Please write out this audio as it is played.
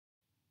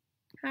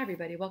Hi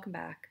everybody, welcome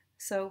back.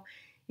 So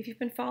if you've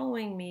been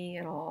following me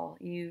at all,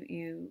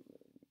 you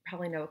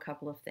probably know a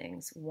couple of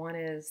things. One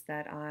is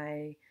that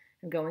I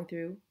am going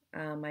through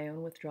my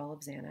own withdrawal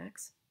of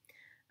Xanax.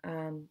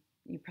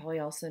 You probably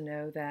also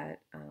know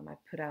that I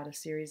put out a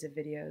series of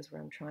videos where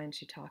I'm trying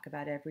to talk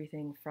about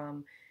everything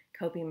from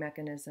coping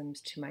mechanisms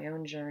to my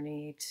own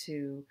journey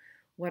to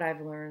what I've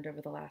learned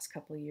over the last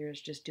couple of years,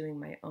 just doing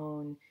my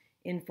own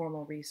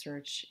informal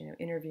research,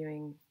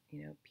 interviewing,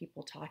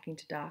 people, talking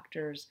to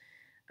doctors,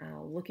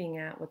 looking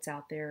at what's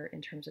out there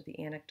in terms of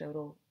the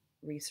anecdotal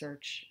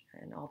research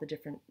and all the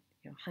different,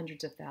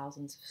 hundreds of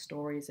thousands of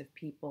stories of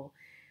people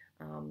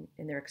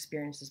and their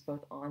experiences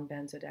both on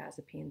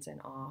benzodiazepines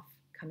and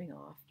coming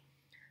off.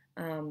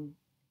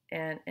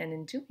 And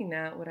in doing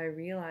that, what I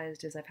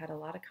realized is I've had a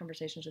lot of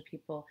conversations with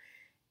people,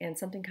 and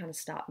something kind of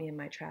stopped me in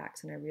my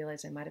tracks, and I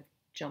realized I might have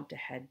jumped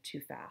ahead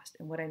too fast.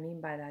 And what I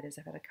mean by that is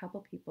I've had a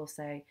couple people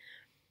say,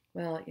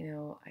 well,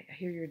 I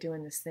hear you're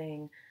doing this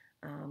thing.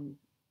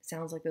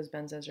 Sounds like those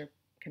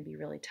can be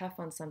really tough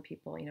on some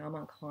people. I'm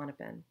on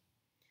Klonopin,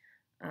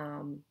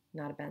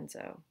 not a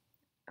benzo.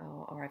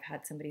 Or I've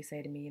had somebody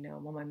say to me,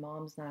 well, my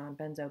mom's not on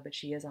benzo, but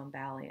she is on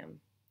Valium.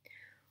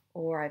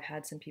 Or I've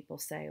had some people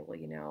say,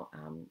 well,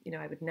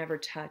 I would never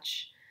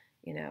touch,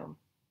 a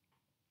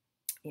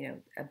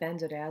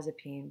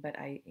benzodiazepine, but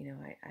I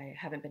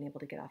haven't been able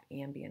to get off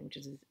Ambien, which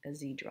is a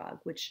Z drug,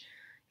 which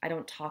I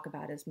don't talk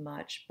about as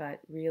much, but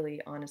really,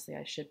 honestly,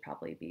 I should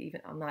probably be. Even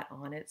I'm not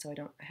on it, so I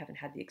haven't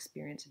had the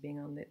experience of being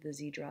on the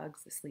Z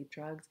drugs, the sleep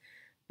drugs,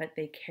 but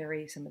they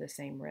carry some of the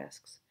same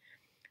risks.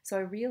 So I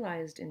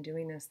realized in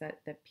doing this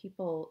that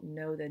people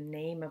know the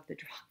name of the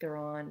drug they're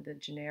on, the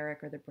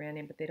generic or the brand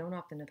name, but they don't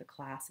often know the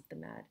class of the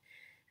med.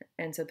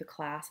 And so the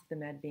class of the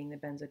med being the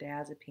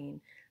benzodiazepine,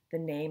 the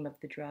name of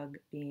the drug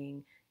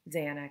being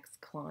Xanax,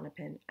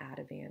 Klonopin,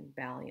 Ativan,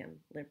 Valium,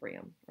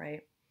 Librium,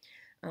 right?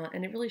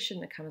 And it really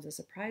shouldn't have come as a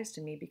surprise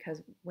to me,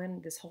 because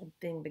when this whole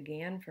thing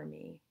began for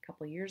me a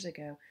couple of years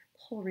ago, the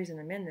whole reason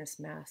I'm in this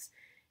mess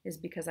is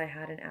because I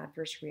had an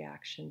adverse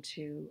reaction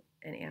to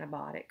an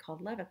antibiotic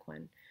called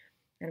Levaquin.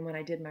 And when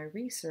I did my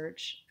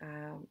research,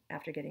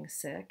 after getting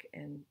sick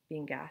and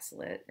being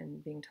gaslit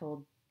and being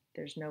told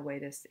there's no way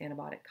this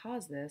antibiotic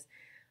caused this,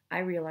 I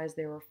realized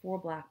there were 4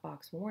 black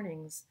box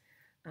warnings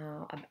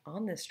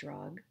on this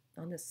drug,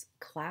 on this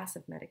class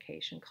of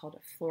medication called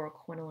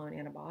fluoroquinolone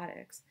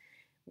antibiotics,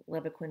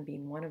 Levaquin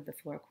being one of the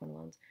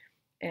fluoroquinolones.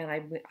 And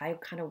I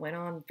kind of went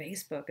on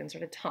Facebook and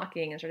started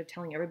talking and started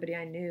telling everybody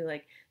I knew,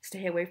 like,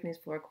 stay away from these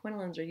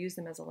fluoroquinolones or use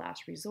them as a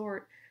last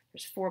resort.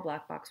 There's 4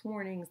 black box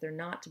warnings. They're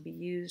not to be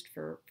used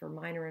for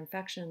minor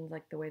infections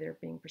like the way they're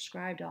being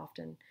prescribed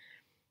often.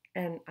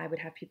 And I would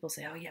have people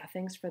say, oh yeah,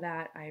 thanks for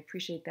that. I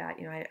appreciate that.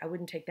 I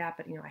wouldn't take that,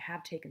 but I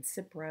have taken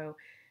Cipro,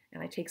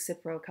 and I take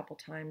Cipro a couple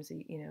times,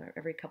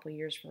 every couple of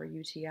years for a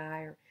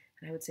UTI,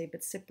 and I would say, but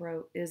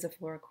Cipro is a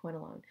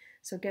fluoroquinolone.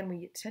 So again,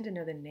 we tend to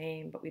know the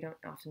name, but we don't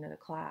often know the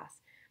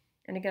class.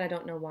 And again, I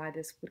don't know why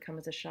this would come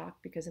as a shock,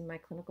 because in my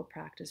clinical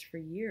practice for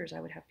years, I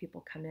would have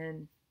people come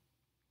in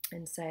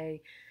and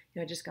say,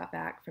 I just got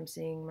back from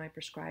seeing my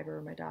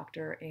prescriber, my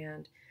doctor,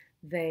 and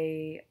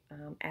they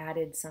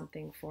added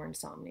something for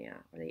insomnia,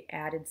 or they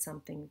added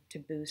something to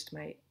boost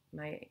my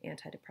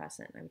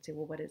antidepressant. I would say,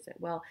 well, what is it?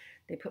 Well,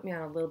 they put me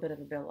on a little bit of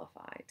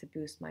Abilify to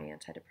boost my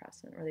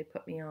antidepressant, or they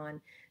put me on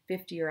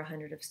 50 or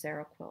 100 of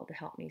Seroquel to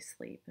help me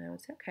sleep. And I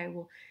would say, okay,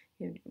 well,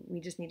 we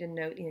just need to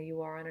note,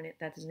 you are on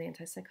that is an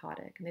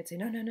antipsychotic. And they'd say,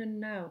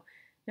 no,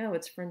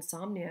 it's for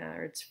insomnia,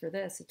 or it's for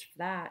this, it's for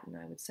that. And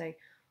I would say,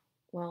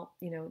 well,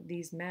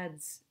 these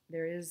meds,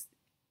 there is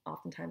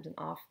oftentimes an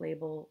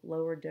off-label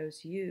lower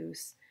dose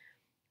use,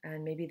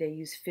 and maybe they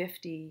use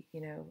 50,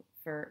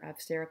 of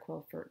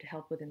Seroquel to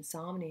help with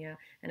insomnia,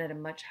 and at a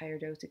much higher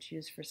dose it's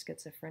used for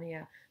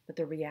schizophrenia. But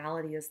the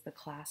reality is the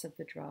class of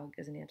the drug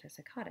is an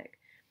antipsychotic.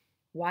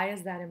 Why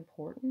is that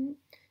important?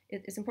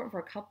 It's important for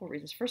a couple of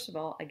reasons. First of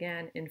all,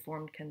 again,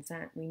 informed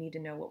consent. We need to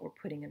know what we're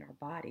putting in our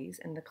bodies,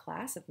 and the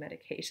class of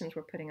medications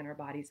we're putting in our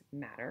bodies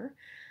matter.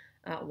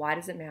 Why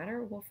does it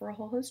matter? Well, for a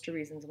whole host of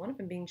reasons, one of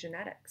them being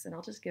genetics. And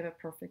I'll just give a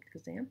perfect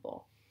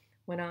example.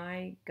 When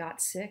I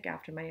got sick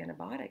after my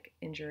antibiotic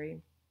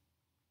injury,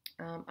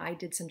 I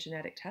did some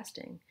genetic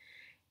testing.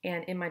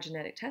 And in my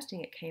genetic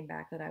testing, it came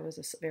back that I was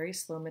a very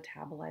slow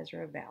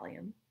metabolizer of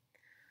Valium,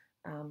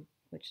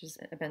 which is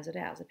a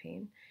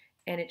benzodiazepine.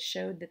 And it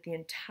showed that the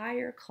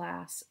entire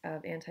class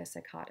of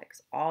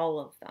antipsychotics, all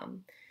of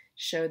them,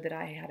 showed that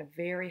I had a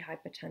very high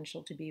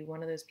potential to be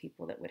one of those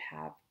people that would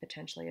have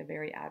potentially a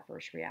very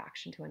adverse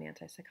reaction to an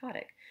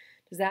antipsychotic.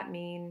 Does that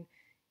mean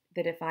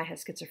that if I had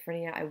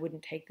schizophrenia, I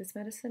wouldn't take this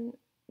medicine?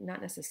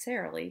 Not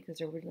necessarily, because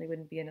there really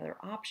wouldn't be another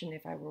option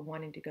if I were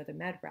wanting to go the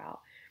med route.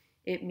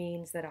 It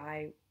means that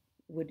I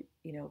would,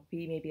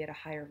 be maybe at a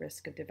higher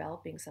risk of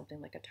developing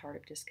something like a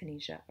tardive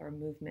dyskinesia or a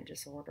movement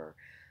disorder,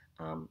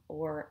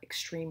 or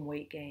extreme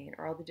weight gain,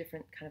 or all the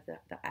different kind of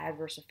the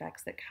adverse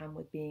effects that come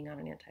with being on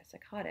an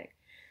antipsychotic.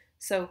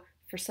 So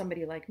for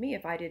somebody like me,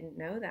 if I didn't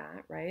know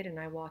that, right, and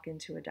I walk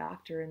into a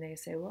doctor and they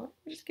say, well,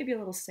 we'll just give you a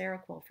little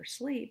Seroquel for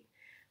sleep,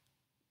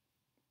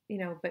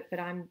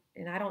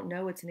 and I don't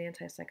know it's an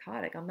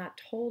antipsychotic. I'm not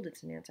told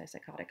it's an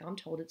antipsychotic. I'm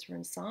told it's for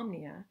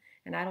insomnia,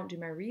 and I don't do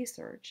my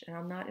research, and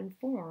I'm not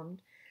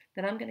informed,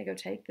 then I'm going to go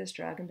take this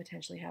drug and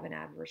potentially have an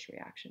adverse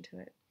reaction to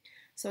it.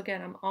 So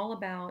again, I'm all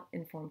about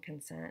informed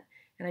consent,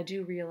 and I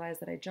do realize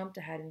that I jumped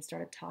ahead and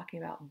started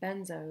talking about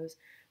benzos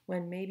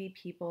when maybe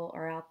people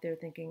are out there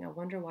thinking, I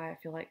wonder why I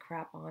feel like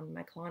crap on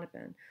my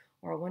Klonopin,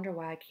 or I wonder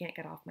why I can't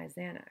get off my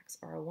Xanax,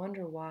 or I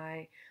wonder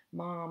why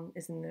mom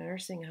is in the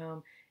nursing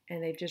home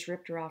and they've just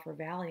ripped her off her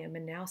Valium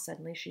and now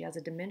suddenly she has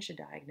a dementia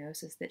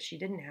diagnosis that she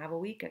didn't have a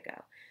week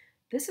ago.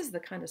 This is the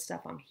kind of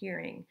stuff I'm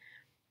hearing.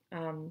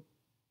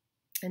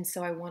 And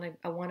so I want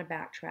to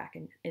backtrack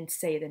and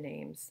say the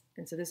names.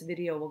 And so this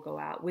video will go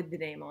out with the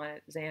name on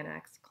it: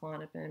 Xanax,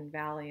 Klonopin,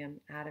 Valium,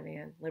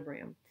 Ativan,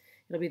 Librium.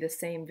 It'll be the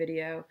same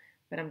video,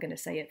 but I'm going to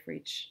say it for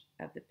each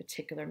of the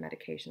particular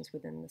medications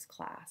within this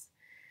class.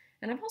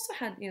 And I've also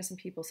had some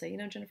people say,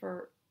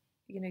 Jennifer,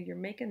 you're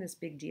making this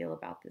big deal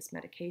about this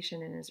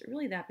medication, and is it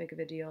really that big of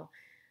a deal?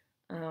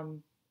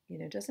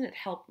 Doesn't it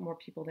help more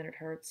people than it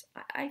hurts?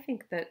 I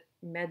think that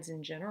meds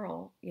in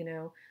general,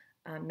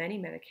 many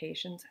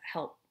medications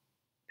help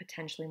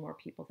potentially more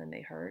people than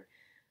they hurt.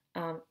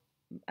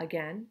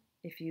 Again,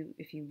 if you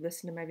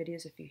listen to my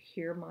videos, if you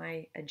hear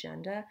my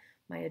agenda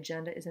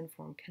is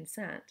informed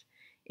consent.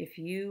 If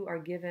you are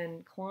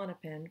given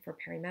Klonopin for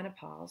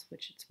perimenopause,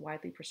 which it's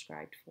widely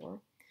prescribed for,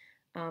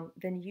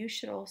 then you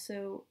should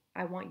also,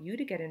 I want you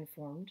to get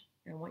informed.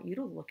 I want you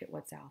to look at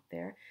what's out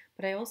there.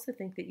 But I also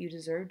think that you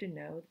deserve to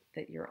know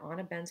that you're on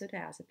a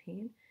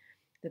benzodiazepine,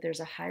 that there's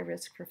a high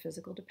risk for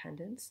physical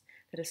dependence,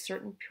 that a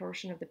certain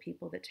portion of the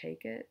people that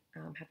take it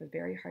have a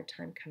very hard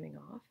time coming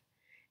off.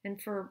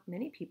 And for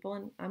many people,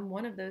 and I'm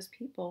one of those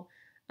people,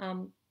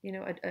 a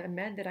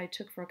med that I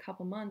took for a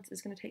couple months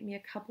is going to take me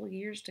a couple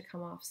years to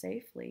come off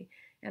safely.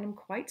 And I'm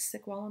quite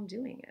sick while I'm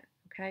doing it,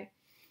 okay?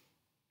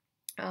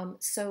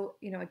 So,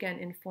 again,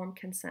 informed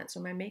consent.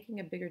 So am I making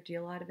a bigger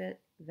deal out of it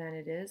than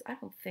it is? I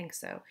don't think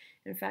so.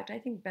 In fact, I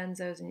think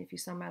benzos, and if you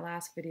saw my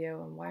last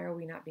video on why are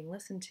we not being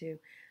listened to,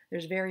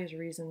 there's various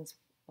reasons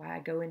why I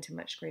go into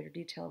much greater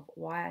detail of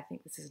why I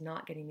think this is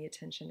not getting the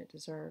attention it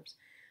deserves.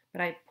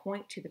 But I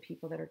point to the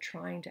people that are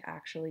trying to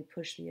actually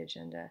push the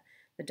agenda,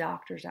 the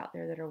doctors out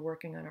there that are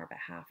working on our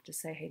behalf to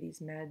say, hey, these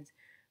meds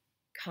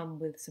come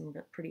with some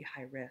pretty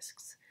high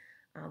risks.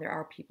 There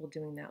are people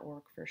doing that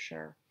work for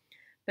sure.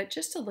 But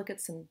just to look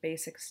at some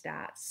basic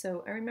stats.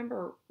 So I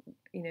remember,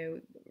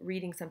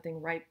 reading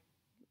something right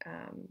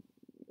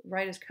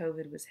as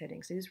COVID was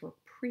hitting. So these were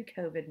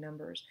pre-COVID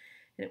numbers.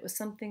 And it was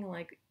something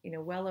like,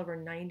 well over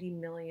 90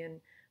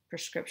 million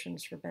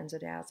prescriptions for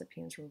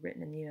benzodiazepines were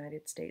written in the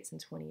United States in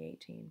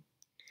 2018.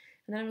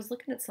 And then I was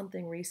looking at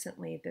something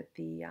recently that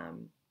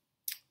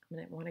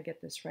I want to get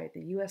this right,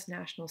 the U.S.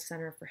 National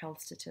Center for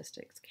Health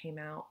Statistics came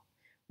out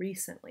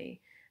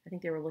recently. I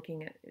think they were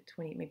looking at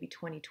maybe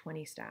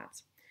 2020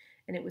 stats.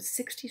 And it was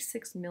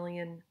 66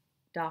 million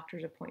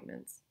doctor's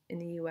appointments in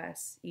the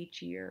U.S.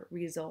 each year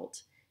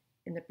result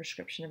in the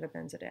prescription of a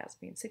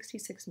benzodiazepine.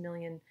 66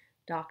 million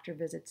doctor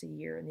visits a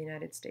year in the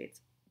United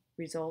States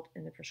result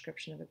in the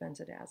prescription of a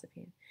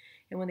benzodiazepine.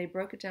 And when they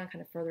broke it down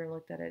kind of further and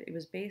looked at it, it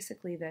was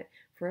basically that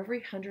for every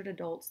 100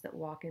 adults that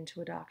walk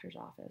into a doctor's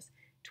office,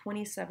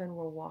 27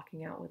 were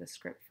walking out with a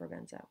script for a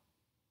benzo.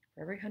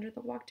 For every 100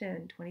 that walked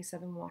in,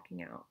 27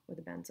 walking out with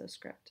a benzo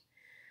script.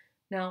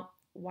 Now,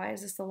 why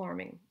is this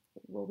alarming?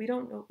 Well, we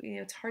don't know,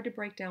 it's hard to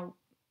break down,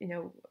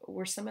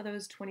 were some of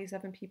those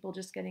 27 people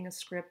just getting a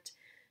script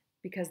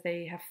because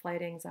they have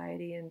flight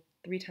anxiety and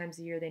 3 times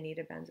a year they need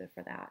a benzo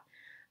for that.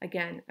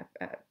 Again,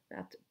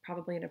 that's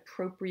probably an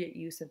appropriate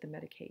use of the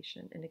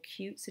medication. An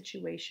acute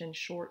situation,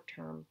 short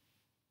term.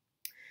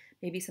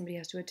 Maybe somebody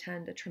has to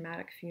attend a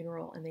traumatic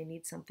funeral and they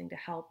need something to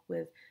help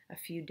with a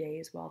few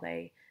days while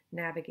they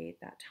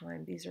navigate that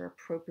time. These are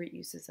appropriate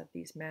uses of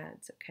these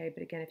meds, okay?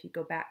 But again, if you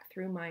go back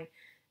through my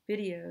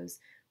videos,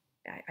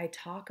 I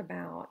talk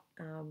about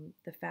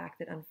the fact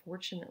that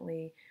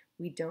unfortunately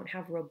we don't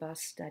have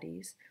robust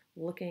studies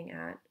looking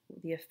at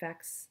the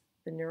effects,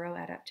 the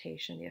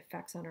neuroadaptation, the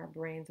effects on our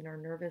brains and our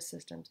nervous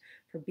systems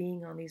for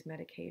being on these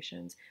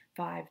medications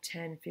 5,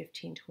 10,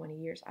 15, 20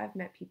 years. I've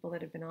met people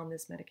that have been on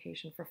this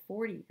medication for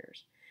 40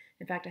 years.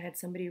 In fact, I had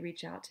somebody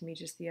reach out to me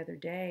just the other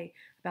day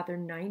about their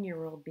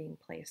 9-year-old being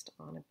placed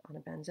on a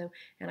benzo,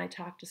 and I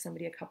talked to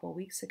somebody a couple of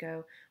weeks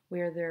ago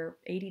where their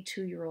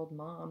 82-year-old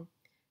mom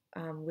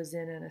was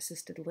in an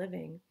assisted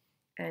living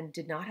and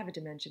did not have a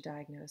dementia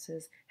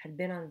diagnosis, had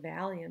been on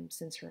Valium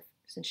since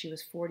she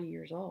was 40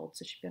 years old,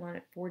 so she'd been on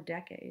it 4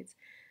 decades.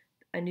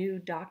 A new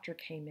doctor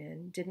came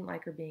in, didn't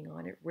like her being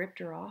on it, ripped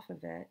her off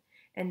of it,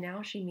 and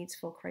now she meets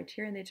full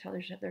criteria, and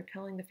they're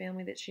telling the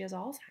family that she has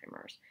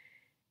Alzheimer's.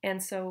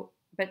 And so,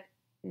 but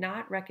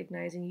not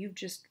recognizing you've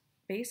just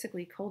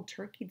basically cold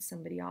turkeyed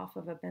somebody off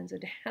of a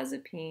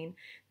benzodiazepine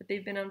that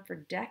they've been on for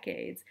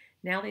decades.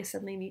 Now they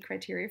suddenly meet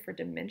criteria for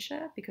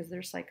dementia because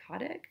they're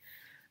psychotic.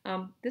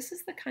 This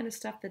is the kind of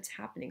stuff that's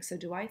happening. So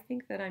do I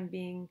think that I'm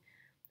being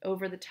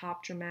over the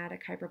top,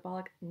 dramatic,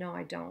 hyperbolic? No,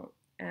 I don't.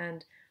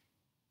 And,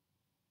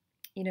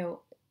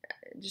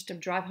 just to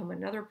drive home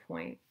another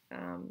point,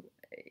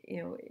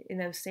 in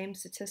those same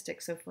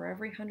statistics, so for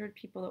every 100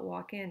 people that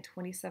walk in,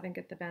 27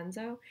 get the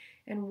benzo,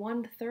 and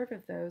 1/3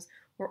 of those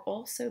were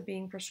also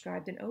being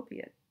prescribed an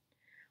opiate.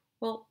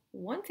 Well,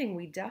 one thing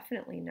we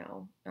definitely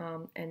know,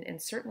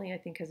 and certainly I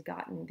think has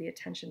gotten the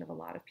attention of a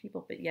lot of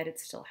people, but yet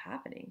it's still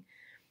happening,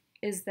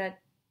 is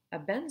that a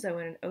benzo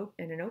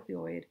and an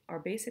opioid are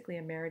basically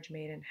a marriage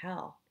made in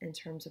hell in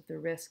terms of the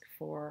risk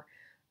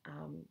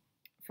um,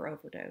 for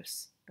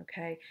overdose.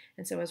 Okay,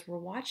 and so as we're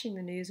watching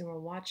the news and we're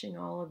watching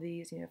all of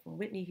these, from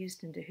Whitney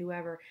Houston to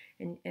whoever,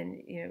 and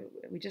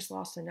we just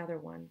lost another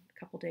one a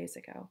couple days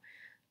ago,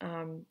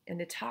 and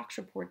the tox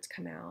reports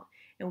come out,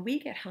 and we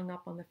get hung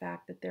up on the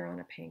fact that they're on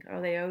a painkiller,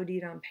 or they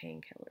OD'd on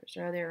painkillers,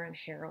 or they're on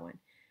heroin.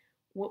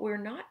 What we're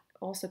not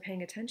also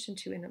paying attention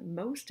to in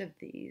most of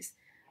these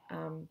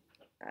um,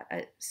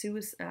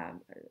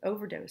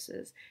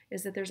 overdoses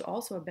is that there's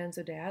also a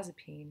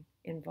benzodiazepine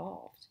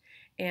involved.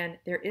 And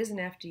there is an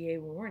FDA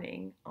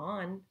warning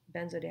on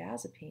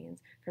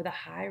benzodiazepines for the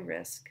high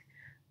risk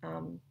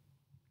um,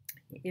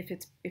 if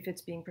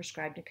it's being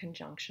prescribed in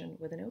conjunction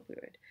with an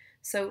opioid.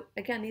 So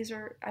again,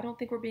 I don't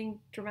think we're being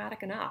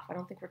dramatic enough. I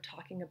don't think we're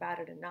talking about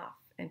it enough,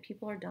 and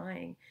people are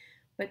dying.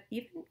 But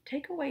even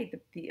take away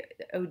the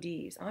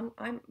ODs.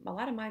 A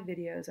lot of my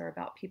videos are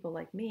about people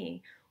like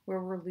me,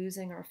 where we're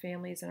losing our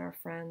families and our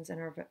friends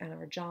and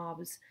our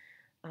jobs,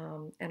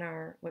 and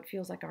our what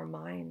feels like our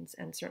minds,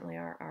 and certainly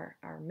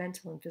our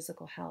mental and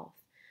physical health,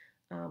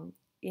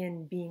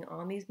 in being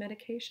on these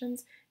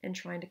medications and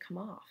trying to come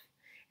off.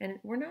 And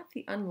we're not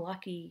the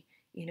unlucky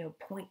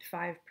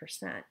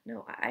 0.5%.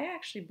 No, I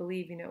actually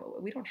believe,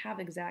 we don't have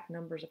exact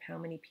numbers of how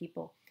many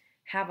people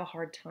have a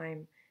hard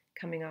time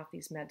coming off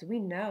these meds. We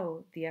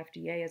know the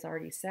FDA has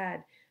already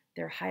said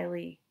there's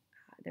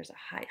a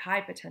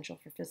high potential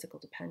for physical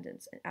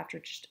dependence after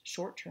just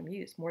short-term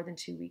use, more than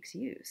 2 weeks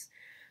use.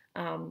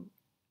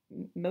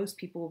 Most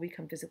people will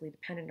become physically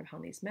dependent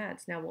upon these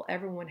meds. Now, will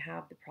everyone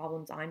have the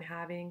problems I'm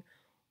having,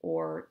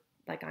 or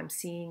like I'm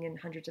seeing in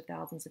hundreds of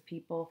thousands of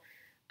people?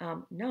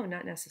 No,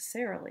 not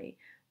necessarily.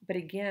 But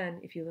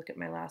again, if you look at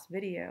my last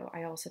video,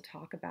 I also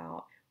talk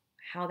about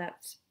how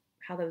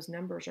those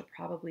numbers are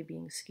probably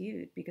being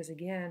skewed, because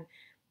again,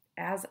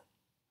 as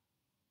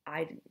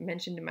I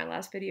mentioned in my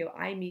last video,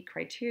 I meet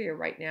criteria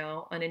right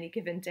now on any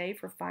given day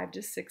for 5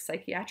 to 6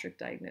 psychiatric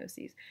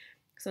diagnoses.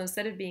 So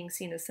instead of being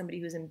seen as somebody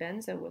who's in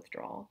benzo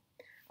withdrawal,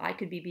 I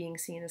could be being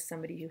seen as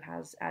somebody who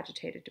has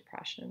agitated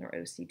depression or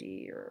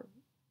OCD or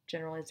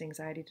generalized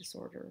anxiety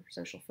disorder,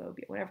 social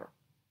phobia, whatever.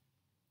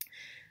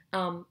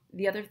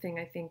 The other thing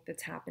I think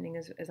that's happening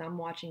is I'm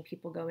watching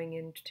people going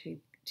into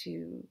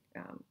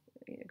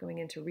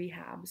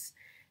rehabs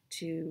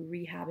to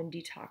rehab and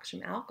detox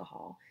from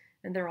alcohol,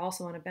 and they're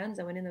also on a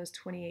benzo, and in those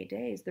 28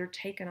 days, they're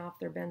taken off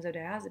their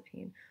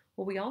benzodiazepine.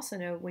 Well, we also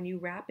know when you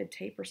rapid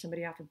taper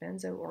somebody off of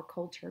benzo or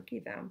cold turkey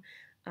them,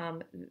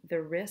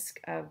 the risk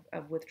of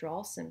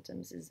withdrawal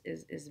symptoms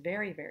is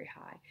very, very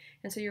high.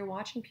 And so you're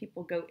watching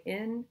people go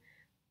in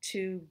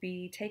to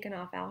be taken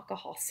off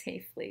alcohol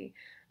safely.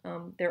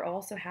 There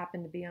also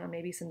happen to be on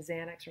maybe some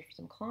Xanax or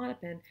some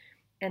Klonopin,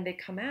 and they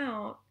come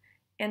out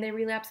and they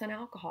relapse on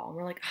alcohol. And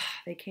we're like,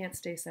 they can't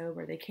stay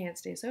sober. They can't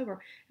stay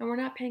sober. And we're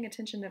not paying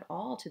attention at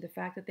all to the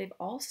fact that they've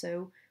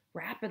also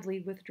rapidly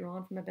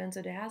withdrawn from a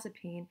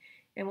benzodiazepine.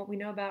 And what we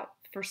know about,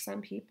 for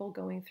some people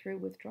going through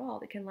withdrawal,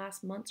 it can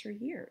last months or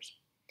years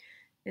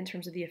in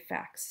terms of the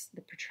effects,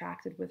 the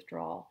protracted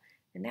withdrawal,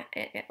 and that,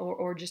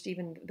 or just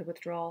even the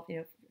withdrawal,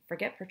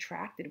 forget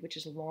protracted, which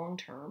is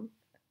long-term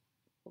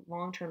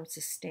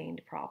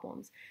sustained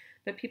problems.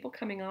 But people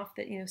coming off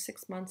that,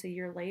 6 months, a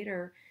year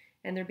later,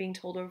 and they're being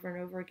told over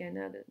and over again,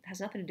 no, that has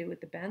nothing to do with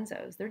the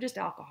benzos. They're just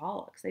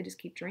alcoholics. They just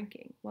keep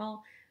drinking.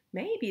 Well,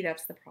 maybe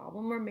that's the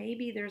problem, or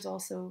maybe there's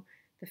also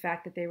the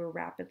fact that they were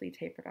rapidly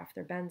tapered off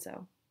their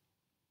benzo.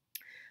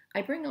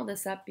 I bring all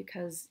this up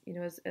because,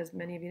 as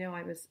many of you know,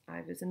 I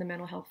was in the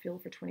mental health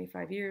field for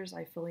 25 years.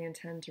 I fully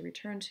intend to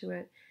return to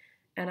it,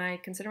 and I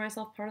consider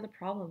myself part of the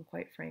problem,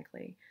 quite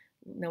frankly,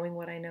 knowing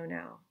what I know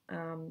now.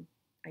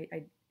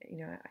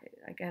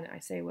 I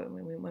say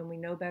when we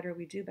know better,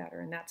 we do better,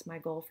 and that's my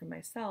goal for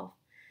myself.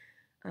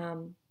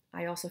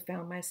 I also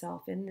found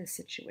myself in this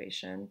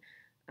situation,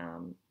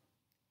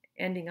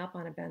 ending up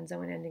on a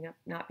benzo and ending up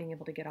not being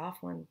able to get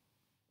off one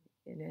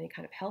in any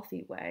kind of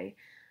healthy way,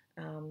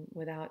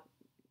 without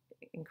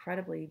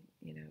incredibly,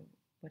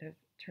 what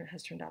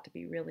has turned out to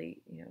be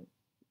really,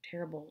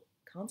 terrible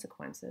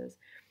consequences.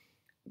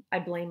 I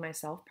blame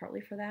myself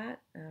partly for that,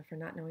 for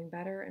not knowing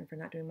better and for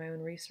not doing my own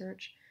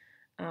research.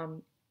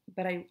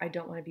 But I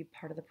don't want to be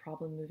part of the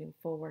problem moving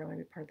forward. I want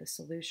to be part of the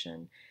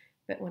solution.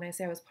 But when I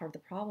say I was part of the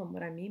problem,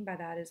 what I mean by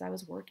that is I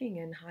was working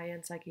in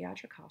high-end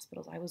psychiatric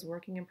hospitals. I was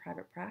working in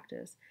private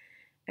practice.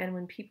 And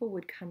when people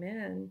would come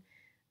in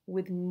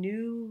with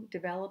new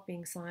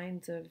developing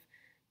signs of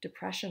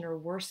depression or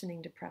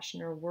worsening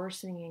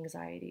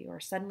anxiety, or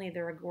suddenly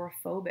they're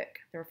agoraphobic,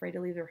 they're afraid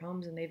to leave their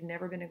homes and they've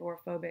never been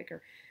agoraphobic,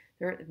 or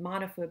they're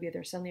monophobia,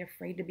 they're suddenly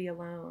afraid to be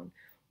alone,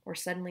 or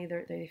suddenly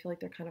they feel like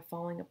they're kind of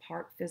falling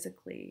apart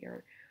physically,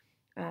 or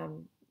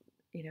All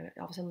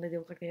of a sudden they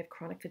look like they have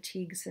chronic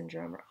fatigue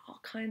syndrome or all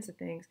kinds of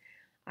things.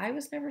 I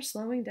was never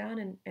slowing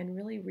down and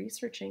really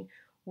researching,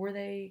 had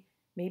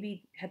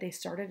they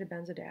started a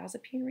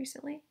benzodiazepine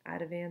recently?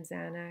 Ativan,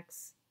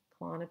 Xanax,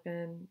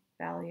 Klonopin,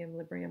 Valium,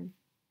 Librium.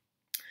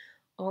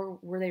 Or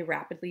were they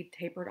rapidly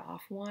tapered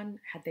off one?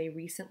 Had they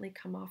recently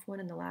come off one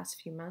in the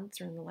last few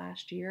months or in the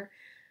last year?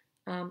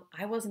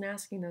 I wasn't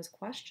asking those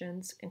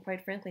questions, and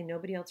quite frankly,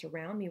 nobody else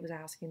around me was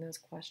asking those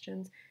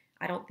questions.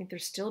 I don't think they're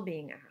still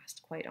being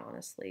asked, quite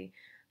honestly.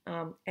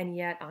 And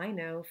yet I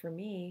know for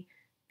me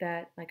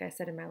that, like I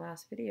said in my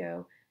last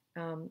video,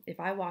 if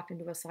I walked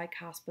into a psych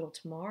hospital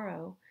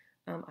tomorrow,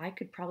 I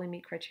could probably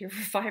meet criteria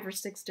for 5 or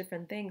 6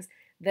 different things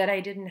that I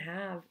didn't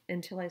have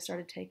until I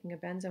started taking a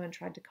benzo and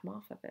tried to come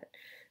off of it.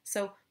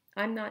 So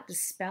I'm not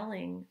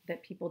dispelling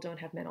that people don't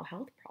have mental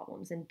health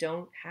problems and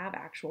don't have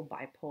actual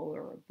bipolar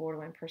or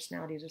borderline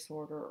personality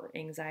disorder or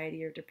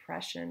anxiety or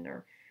depression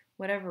or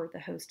whatever the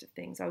host of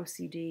things,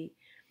 OCD.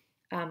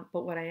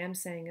 But what I am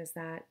saying is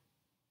that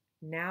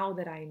now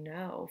that I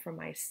know for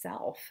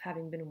myself,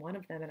 having been one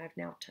of them, and I've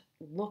now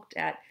looked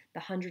at the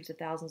hundreds of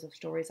thousands of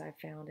stories I've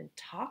found and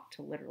talked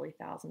to literally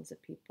thousands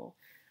of people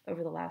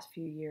over the last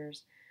few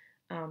years,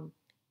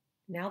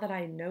 now that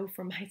I know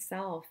for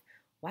myself,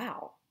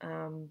 wow,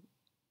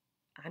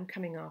 I'm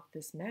coming off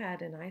this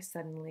med and I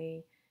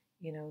suddenly,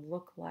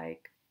 look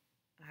like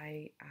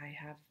I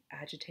have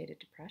agitated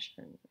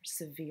depression or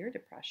severe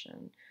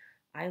depression.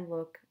 I've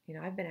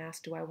been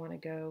asked, do I want to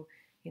go,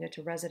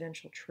 to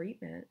residential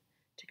treatment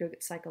to go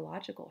get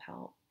psychological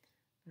help?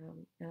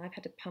 And I've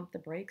had to pump the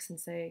brakes and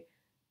say,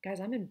 guys,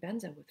 I'm in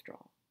benzo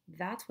withdrawal.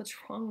 That's what's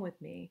wrong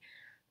with me.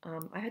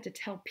 I've had to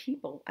tell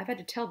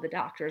the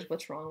doctors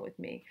what's wrong with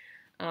me.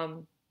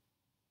 And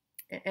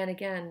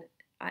again,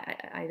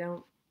 I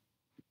don't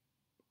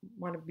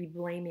want to be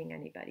blaming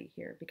anybody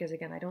here because,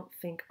 again, I don't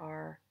think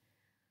our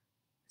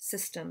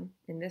system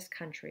in this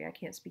country, I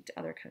can't speak to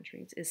other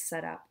countries, is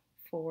set up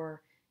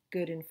for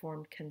good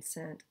informed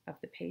consent of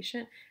the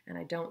patient. And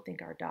I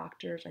think our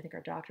doctors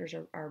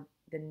are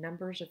the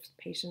numbers of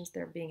patients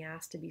they're being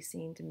asked to be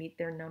seen to meet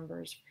their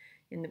numbers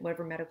in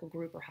whatever medical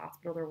group or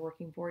hospital they're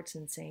working for. It's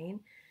insane.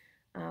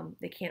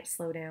 They can't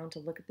slow down to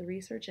look at the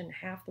research, and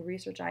half the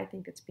research I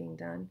think that's being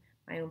done,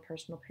 my own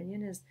personal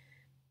opinion, is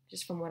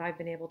just from what I've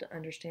been able to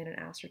understand and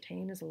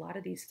ascertain, is a lot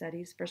of these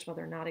studies, first of all,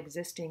 they're not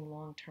existing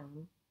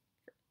long-term.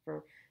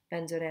 For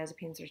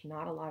benzodiazepines, there's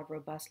not a lot of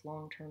robust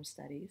long-term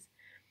studies.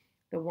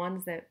 There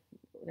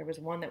was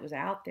one that was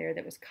out there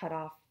that was cut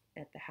off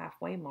at the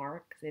halfway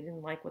mark because they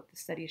didn't like what the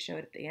study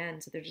showed at the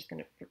end. So they're just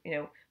going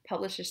to,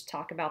 publish, just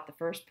talk about the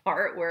first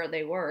part where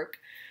they work.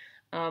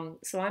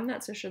 So I'm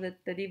not so sure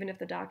that even if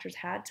the doctors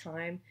had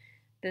time,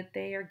 that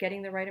they are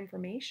getting the right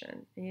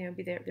information.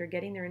 They're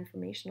getting their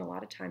information a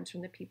lot of times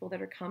from the people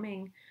that are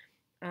coming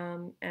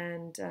that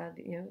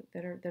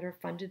are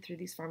funded through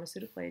these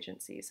pharmaceutical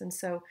agencies. And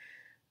so,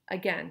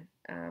 again,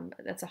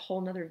 that's a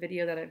whole nother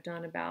video that I've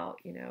done about,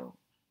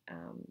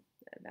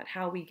 about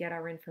how we get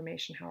our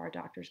information, how our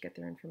doctors get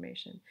their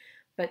information.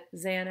 But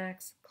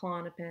Xanax,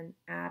 Klonopin,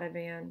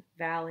 Ativan,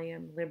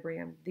 Valium,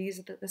 Librium,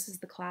 this is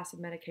the class of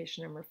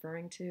medication I'm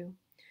referring to.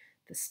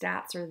 The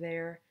stats are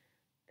there.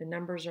 The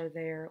numbers are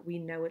there. We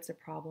know it's a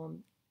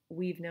problem.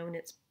 We've known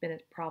it's been a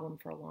problem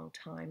for a long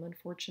time,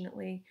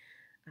 unfortunately.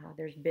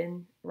 There's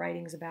been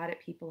writings about it.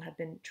 People have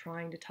been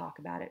trying to talk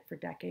about it for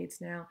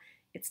decades now.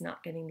 It's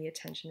not getting the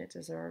attention it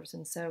deserves.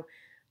 And so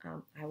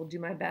I will do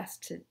my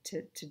best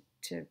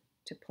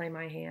to play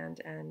my hand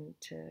and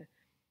to,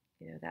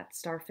 that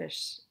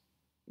starfish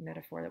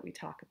metaphor that we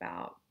talk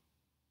about.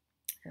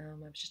 I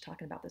was just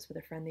talking about this with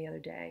a friend the other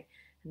day,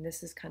 and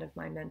this is kind of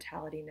my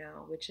mentality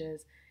now, which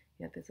is,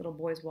 this little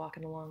boy's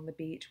walking along the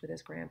beach with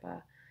his grandpa,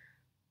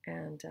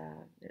 and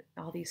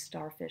all these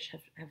starfish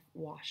have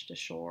washed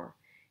ashore,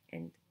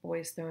 and the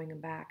boy's throwing them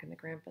back, and the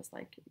grandpa's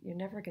like, you're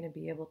never going to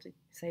be able to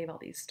save all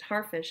these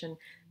starfish, and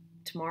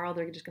tomorrow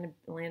they're just going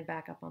to land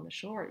back up on the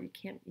shore. You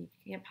can't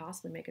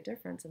possibly make a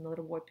difference. And the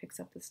little boy picks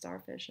up the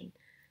starfish and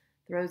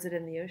throws it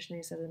in the ocean.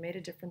 He says, I made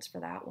a difference for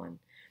that one.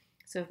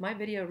 So if my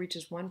video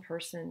reaches one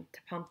person to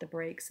pump the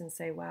brakes and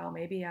say, wow,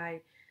 maybe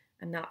I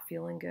am not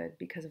feeling good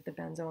because of the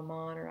benzo I'm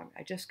on, or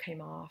I just came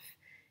off,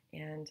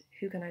 and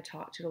who can I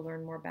talk to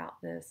learn more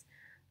about this?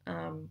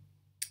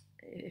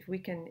 If we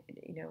can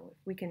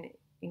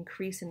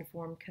increase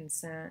informed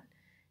consent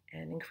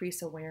and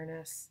increase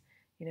awareness,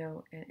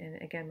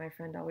 and again, my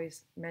friend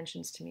always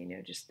mentions to me,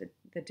 just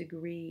the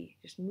degree,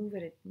 just move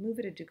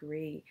it a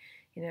degree.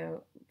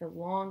 The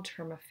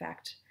long-term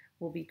effect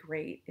will be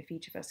great if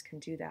each of us can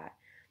do that.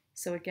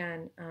 So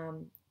again,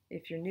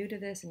 if you're new to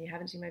this and you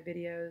haven't seen my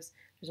videos,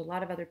 there's a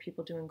lot of other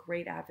people doing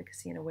great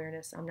advocacy and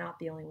awareness. I'm not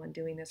the only one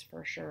doing this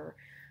for sure.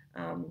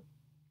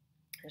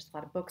 There's a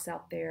lot of books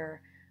out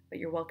there, but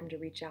you're welcome to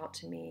reach out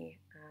to me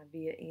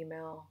via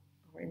email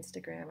or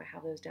Instagram. I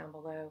have those down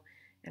below.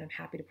 And I'm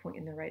happy to point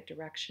you in the right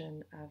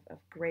direction of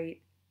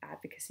great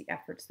advocacy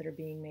efforts that are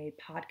being made,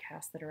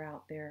 podcasts that are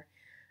out there,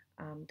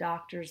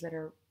 doctors that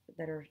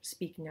are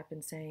speaking up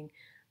and saying,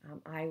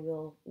 I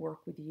will work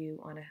with you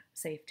on a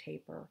safe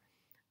taper.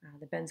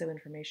 the Benzo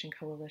Information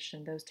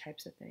Coalition, those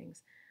types of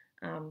things.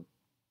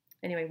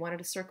 Anyway, wanted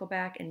to circle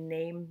back and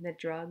name the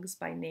drugs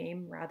by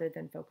name rather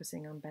than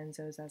focusing on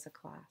benzos as a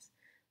class.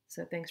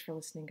 So thanks for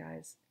listening,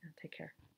 guys. Take care.